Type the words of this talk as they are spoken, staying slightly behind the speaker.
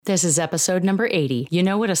This is episode number 80. You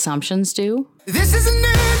know what assumptions do? This is a new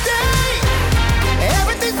day.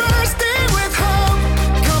 Everything bursting with hope.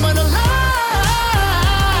 Coming alive.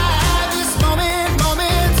 This moment.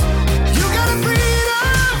 You got a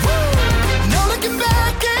freedom. No looking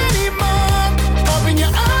back anymore. Open your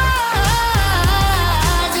eyes.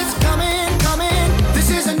 It's coming. This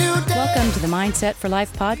is a new day. Welcome to the Mindset for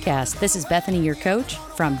Life podcast. This is Bethany, your coach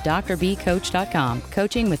from drbcoach.com,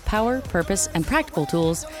 coaching with power, purpose, and practical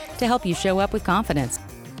tools to help you show up with confidence.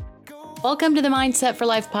 Welcome to the Mindset for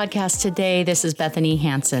Life podcast today. This is Bethany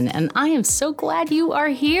Hansen, and I am so glad you are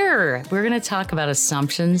here. We're going to talk about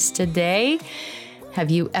assumptions today.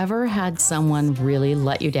 Have you ever had someone really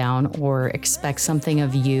let you down or expect something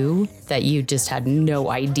of you that you just had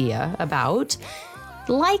no idea about?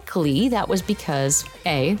 Likely that was because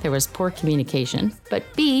A, there was poor communication, but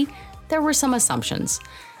B, there were some assumptions.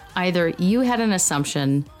 Either you had an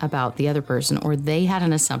assumption about the other person or they had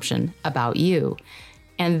an assumption about you,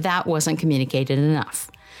 and that wasn't communicated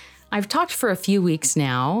enough. I've talked for a few weeks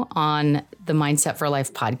now on the Mindset for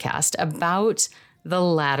Life podcast about the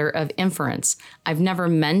ladder of inference. I've never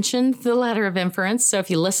mentioned the ladder of inference, so if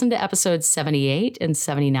you listen to episodes 78 and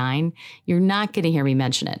 79, you're not going to hear me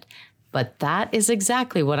mention it. But that is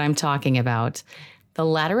exactly what I'm talking about. The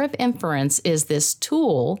ladder of inference is this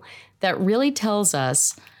tool that really tells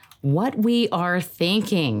us what we are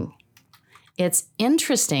thinking. It's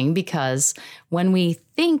interesting because when we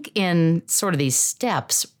think in sort of these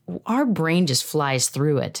steps, our brain just flies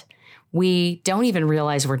through it. We don't even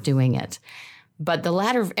realize we're doing it. But the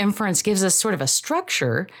ladder of inference gives us sort of a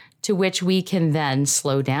structure to which we can then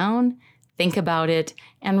slow down, think about it,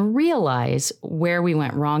 and realize where we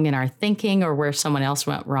went wrong in our thinking or where someone else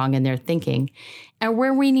went wrong in their thinking, and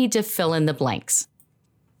where we need to fill in the blanks.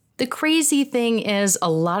 The crazy thing is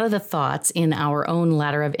a lot of the thoughts in our own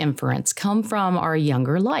ladder of inference come from our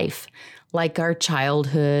younger life, like our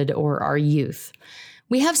childhood or our youth.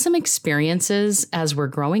 We have some experiences as we're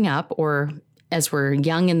growing up or as we're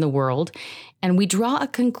young in the world, and we draw a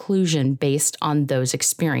conclusion based on those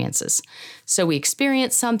experiences. So we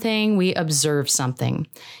experience something, we observe something.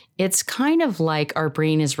 It's kind of like our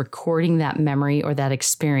brain is recording that memory or that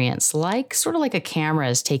experience, sort of like a camera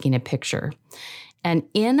is taking a picture. And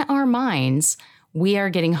in our minds, we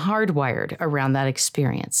are getting hardwired around that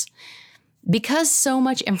experience. Because so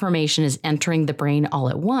much information is entering the brain all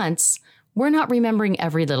at once, we're not remembering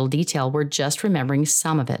every little detail, we're just remembering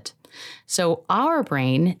some of it. So our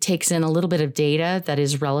brain takes in a little bit of data that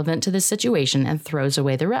is relevant to the situation and throws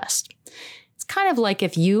away the rest. It's kind of like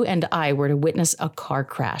if you and I were to witness a car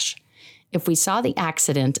crash. If we saw the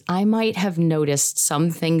accident, I might have noticed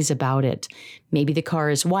some things about it. Maybe the car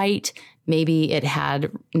is white. Maybe it had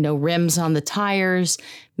no rims on the tires.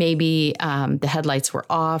 Maybe the headlights were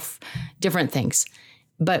off, different things.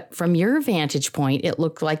 But from your vantage point, it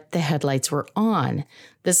looked like the headlights were on.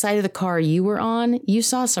 The side of the car you were on, you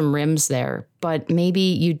saw some rims there, but maybe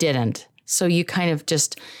you didn't. So you kind of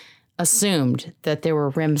just assumed that there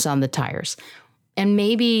were rims on the tires. And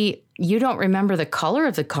maybe you don't remember the color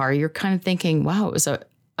of the car. You're kind of thinking, wow, it was a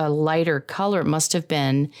lighter color. It must have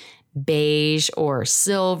been beige or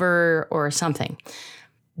silver or something.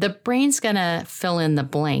 The brain's going to fill in the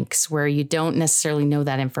blanks where you don't necessarily know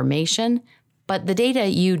that information, but the data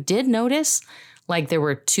you did notice, like there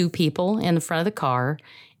were two people in the front of the car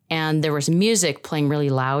and there was music playing really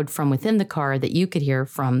loud from within the car that you could hear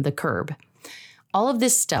from the curb. All of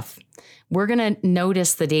this stuff, we're going to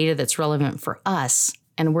notice the data that's relevant for us,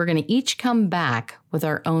 and we're going to each come back with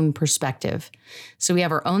our own perspective. So we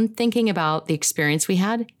have our own thinking about the experience we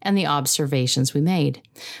had and the observations we made.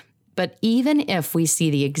 But even if we see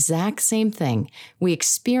the exact same thing, we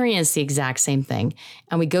experience the exact same thing,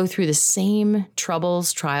 and we go through the same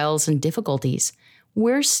troubles, trials, and difficulties,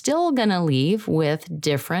 we're still going to leave with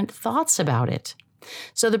different thoughts about it.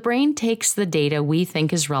 So the brain takes the data we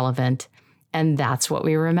think is relevant, and that's what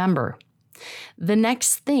we remember. The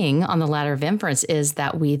next thing on the ladder of inference is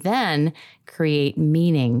that we then create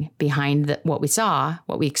meaning behind what we saw,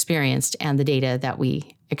 what we experienced, and the data that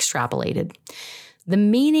we extrapolated. The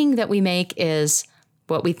meaning that we make is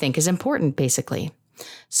what we think is important, basically.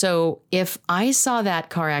 So if I saw that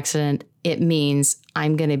car accident, it means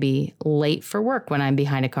I'm going to be late for work when I'm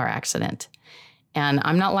behind a car accident. And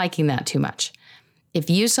I'm not liking that too much. If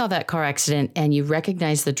you saw that car accident and you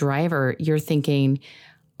recognize the driver, you're thinking,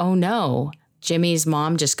 oh no, Jimmy's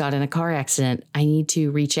mom just got in a car accident. I need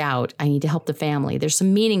to reach out. I need to help the family. There's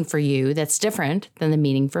some meaning for you that's different than the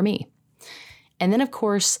meaning for me. And then, of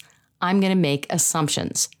course, I'm going to make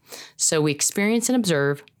assumptions. So we experience and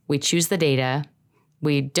observe. We choose the data.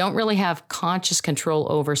 We don't really have conscious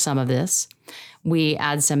control over some of this. We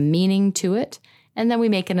add some meaning to it, and then we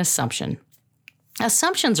make an assumption.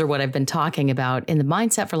 Assumptions are what I've been talking about in the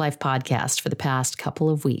Mindset for Life podcast for the past couple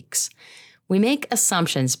of weeks. We make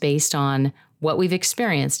assumptions based on what we've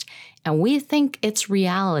experienced, and we think it's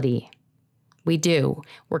reality. We do.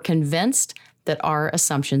 We're convinced that our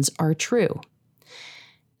assumptions are true.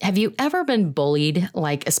 Have you ever been bullied,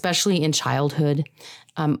 like especially in childhood?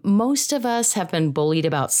 Most of us have been bullied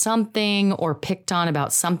about something or picked on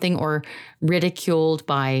about something or ridiculed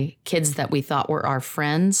by kids that we thought were our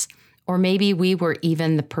friends, or maybe we were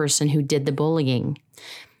even the person who did the bullying.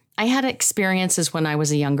 I had experiences when I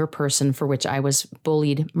was a younger person for which I was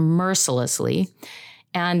bullied mercilessly,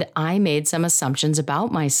 and I made some assumptions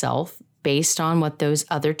about myself based on what those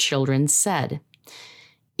other children said.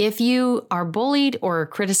 If you are bullied or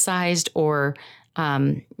criticized or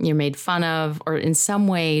you're made fun of or in some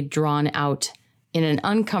way drawn out in an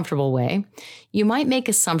uncomfortable way, you might make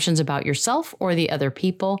assumptions about yourself or the other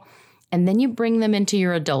people, and then you bring them into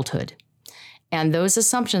your adulthood. And those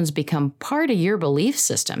assumptions become part of your belief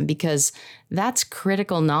system because that's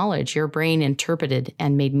critical knowledge your brain interpreted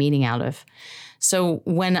and made meaning out of. So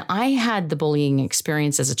when I had the bullying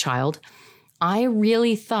experience as a child, I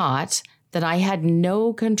really thought that I had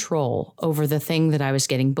no control over the thing that I was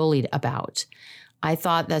getting bullied about. I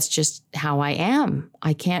thought that's just how I am.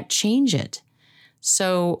 I can't change it.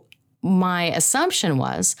 So my assumption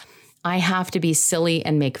was I have to be silly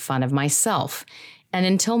and make fun of myself. And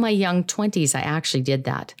until my young 20s, I actually did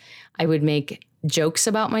that. I would make jokes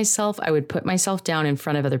about myself. I would put myself down in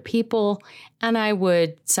front of other people, and I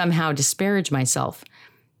would somehow disparage myself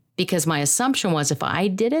because my assumption was if I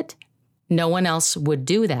did it, no one else would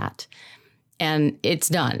do that. And it's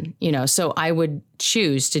done, so I would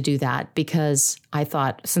choose to do that because I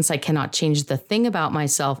thought, since I cannot change the thing about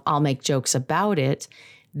myself, I'll make jokes about it,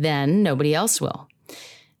 then nobody else will.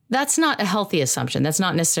 That's not a healthy assumption. That's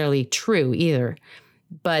not necessarily true either,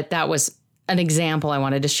 but that was an example I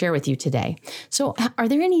wanted to share with you today. So are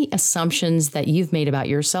there any assumptions that you've made about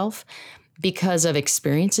yourself because of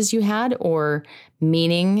experiences you had or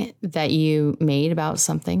meaning that you made about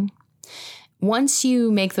something? Once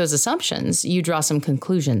you make those assumptions, you draw some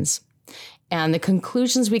conclusions. And the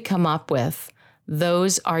conclusions we come up with,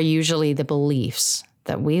 those are usually the beliefs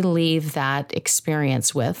that we leave that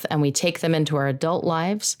experience with, and we take them into our adult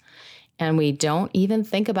lives, and we don't even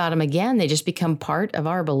think about them again. They just become part of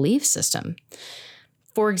our belief system.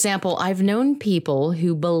 For example, I've known people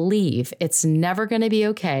who believe it's never going to be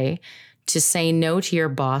okay to say no to your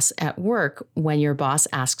boss at work when your boss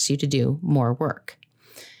asks you to do more work.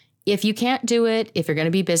 If you can't do it, if you're going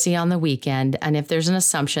to be busy on the weekend, and if there's an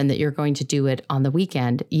assumption that you're going to do it on the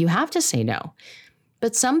weekend, you have to say no.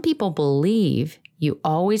 But some people believe you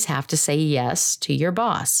always have to say yes to your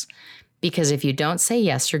boss, because if you don't say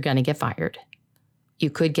yes, you're going to get fired.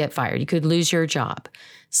 You could get fired. You could lose your job,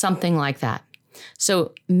 something like that.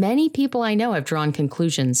 So many people I know have drawn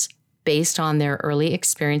conclusions based on their early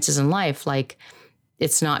experiences in life, like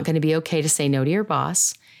it's not going to be okay to say no to your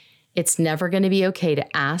boss. It's never going to be okay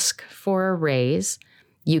to ask for a raise.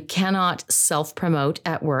 You cannot self-promote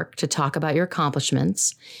at work to talk about your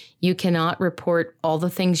accomplishments. You cannot report all the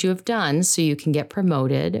things you have done so you can get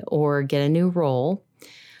promoted or get a new role.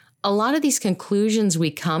 A lot of these conclusions we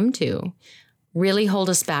come to really hold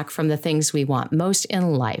us back from the things we want most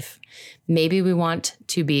in life. Maybe we want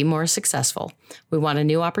to be more successful. We want a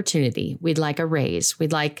new opportunity. We'd like a raise.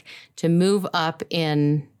 We'd like to move up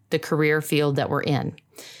in the career field that we're in.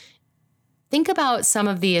 Think about some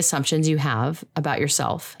of the assumptions you have about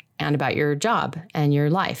yourself and about your job and your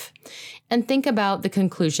life. And think about the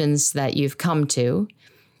conclusions that you've come to.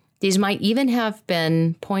 These might even have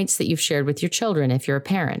been points that you've shared with your children if you're a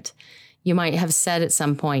parent. You might have said at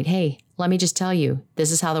some point, hey, let me just tell you,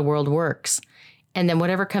 this is how the world works. And then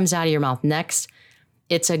whatever comes out of your mouth next,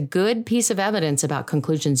 it's a good piece of evidence about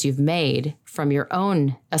conclusions you've made from your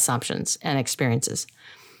own assumptions and experiences.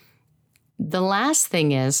 The last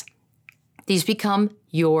thing is, these become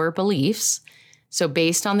your beliefs. So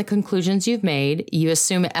based on the conclusions you've made, you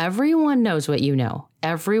assume everyone knows what you know.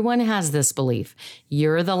 Everyone has this belief.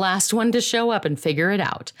 You're the last one to show up and figure it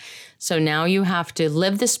out. So now you have to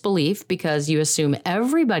live this belief because you assume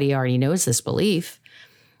everybody already knows this belief.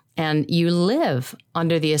 And you live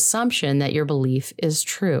under the assumption that your belief is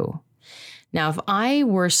true. Now, if I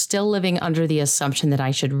were still living under the assumption that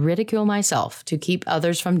I should ridicule myself to keep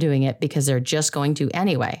others from doing it because they're just going to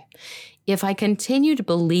anyway, if I continued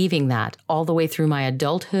believing that all the way through my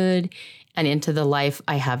adulthood and into the life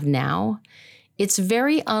I have now, it's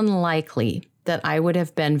very unlikely that I would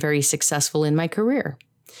have been very successful in my career.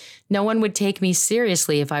 No one would take me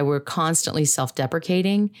seriously if I were constantly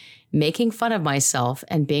self-deprecating making fun of myself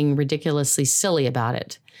and being ridiculously silly about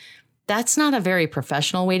it. That's not a very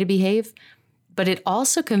professional way to behave, but it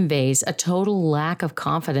also conveys a total lack of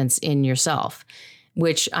confidence in yourself,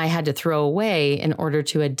 which I had to throw away in order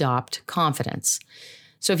to adopt confidence.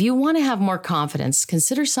 So if you want to have more confidence,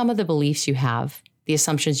 consider some of the beliefs you have, the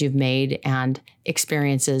assumptions you've made, and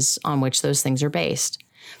experiences on which those things are based.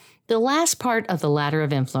 The last part of the ladder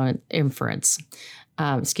of inference,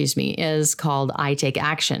 is called I take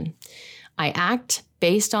action. I act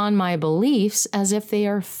based on my beliefs as if they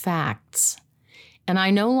are facts. And I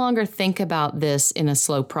no longer think about this in a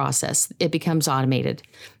slow process. It becomes automated.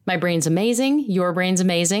 My brain's amazing. Your brain's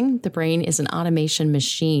amazing. The brain is an automation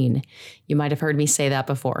machine. You might have heard me say that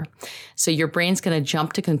before. So your brain's going to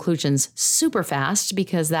jump to conclusions super fast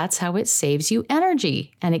because that's how it saves you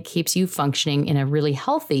energy and it keeps you functioning in a really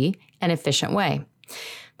healthy and efficient way.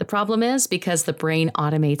 The problem is because the brain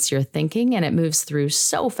automates your thinking and it moves through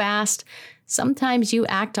so fast, sometimes you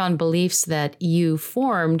act on beliefs that you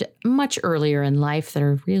formed much earlier in life that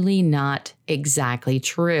are really not exactly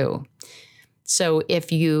true. So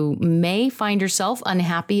if you may find yourself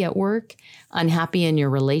unhappy at work, unhappy in your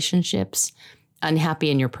relationships, unhappy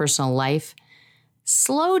in your personal life,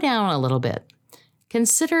 slow down a little bit.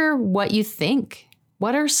 Consider what you think.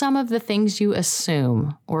 What are some of the things you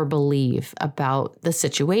assume or believe about the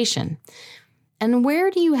situation? And where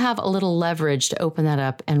do you have a little leverage to open that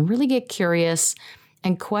up and really get curious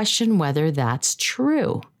and question whether that's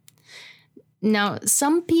true? Now,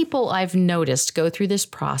 some people I've noticed go through this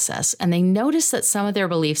process and they notice that some of their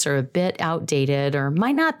beliefs are a bit outdated or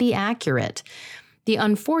might not be accurate. The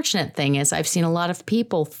unfortunate thing is I've seen a lot of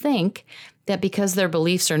people think that because their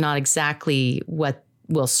beliefs are not exactly what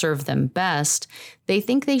will serve them best, they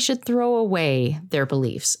think they should throw away their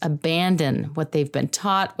beliefs, abandon what they've been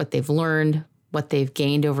taught, what they've learned, what they've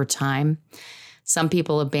gained over time. Some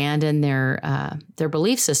people abandon their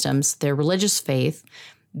belief systems, their religious faith,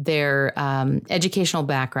 their educational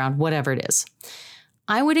background, whatever it is.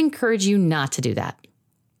 I would encourage you not to do that.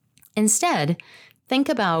 Instead, think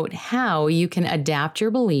about how you can adapt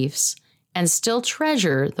your beliefs and still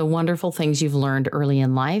treasure the wonderful things you've learned early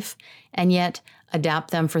in life, and yet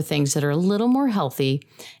adapt them for things that are a little more healthy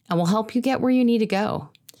and will help you get where you need to go.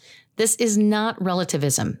 This is not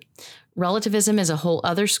relativism. Relativism is a whole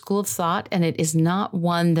other school of thought, and it is not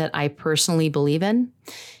one that I personally believe in.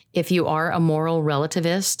 If you are a moral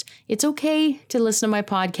relativist, it's okay to listen to my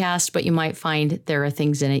podcast, but you might find there are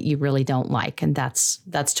things in it you really don't like, and that's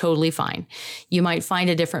totally fine. You might find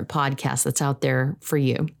a different podcast that's out there for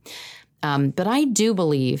you. But I do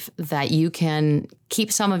believe that you can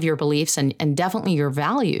keep some of your beliefs and definitely your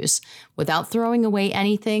values without throwing away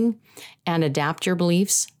anything and adapt your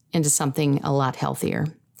beliefs into something a lot healthier.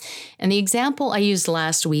 And the example I used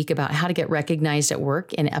last week about how to get recognized at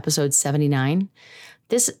work in episode 79,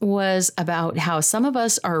 this was about how some of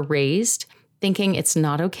us are raised thinking it's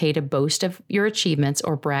not okay to boast of your achievements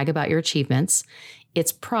or brag about your achievements.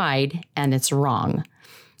 It's pride and it's wrong.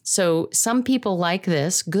 So some people like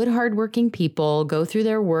this, good, hardworking people, go through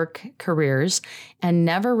their work careers and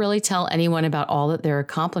never really tell anyone about all that they're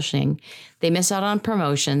accomplishing. They miss out on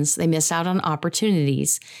promotions, they miss out on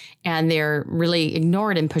opportunities, and they're really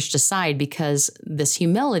ignored and pushed aside because this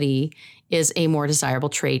humility is a more desirable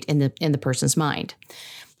trait in the person's mind.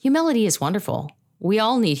 Humility is wonderful. We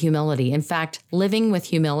all need humility. In fact, living with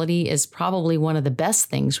humility is probably one of the best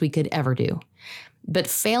things we could ever do. But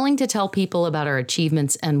failing to tell people about our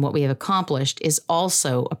achievements and what we have accomplished is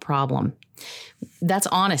also a problem. That's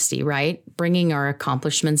honesty, right? Bringing our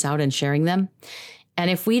accomplishments out and sharing them.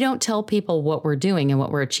 And if we don't tell people what we're doing and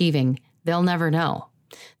what we're achieving, they'll never know.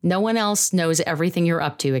 No one else knows everything you're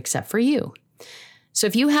up to except for you. So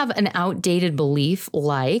if you have an outdated belief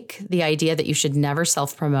like the idea that you should never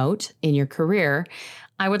self-promote in your career,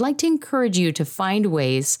 I would like to encourage you to find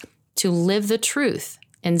ways to live the truth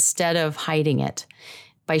instead of hiding it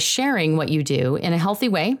by sharing what you do in a healthy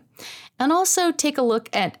way. And also take a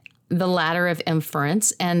look at the ladder of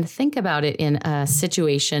inference and think about it in a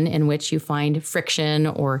situation in which you find friction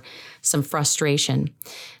or some frustration.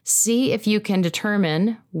 See if you can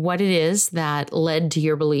determine what it is that led to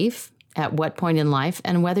your belief at what point in life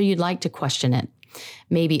and whether you'd like to question it.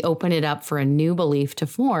 Maybe open it up for a new belief to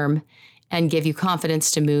form and give you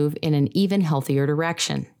confidence to move in an even healthier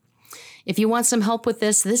direction. If you want some help with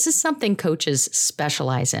this is something coaches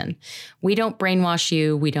specialize in. We don't brainwash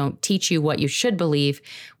you. We don't teach you what you should believe.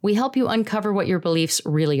 We help you uncover what your beliefs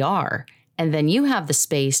really are. And then you have the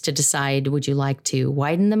space to decide, would you like to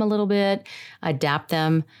widen them a little bit, adapt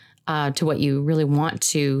them to what you really want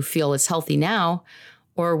to feel is healthy now,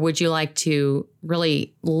 or would you like to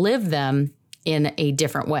really live them in a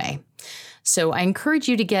different way. So I encourage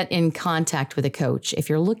you to get in contact with a coach. If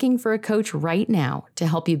you're looking for a coach right now to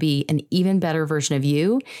help you be an even better version of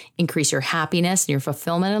you, increase your happiness and your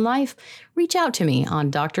fulfillment in life, reach out to me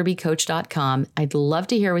on drbcoach.com. I'd love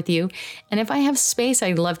to hear with you. And if I have space,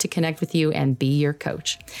 I'd love to connect with you and be your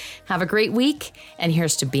coach. Have a great week. And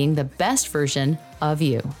here's to being the best version of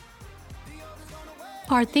you.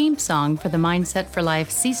 Our theme song for the Mindset for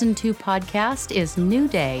Life Season 2 podcast is New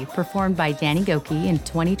Day, performed by Danny Gokey in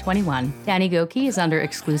 2021. Danny Gokey is under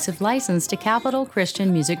exclusive license to Capital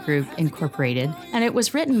Christian Music Group, Incorporated, and it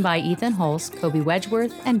was written by Ethan Hulse, Kobe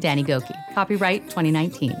Wedgeworth, and Danny Gokey. Copyright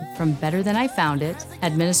 2019 from Better Than I Found It,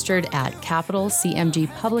 administered at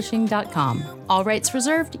capitalcmgpublishing.com. All rights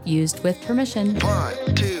reserved, used with permission.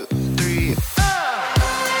 1, 2, 3.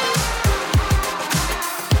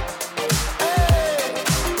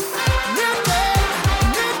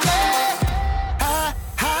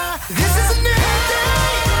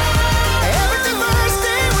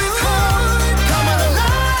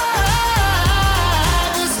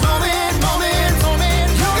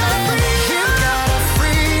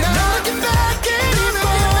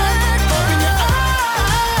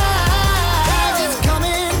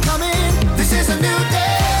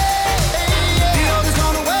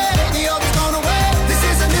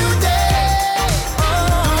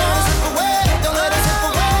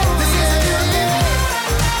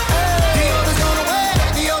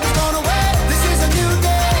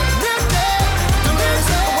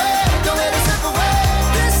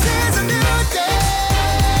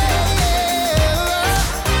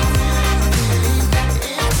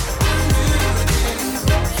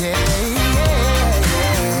 Yeah.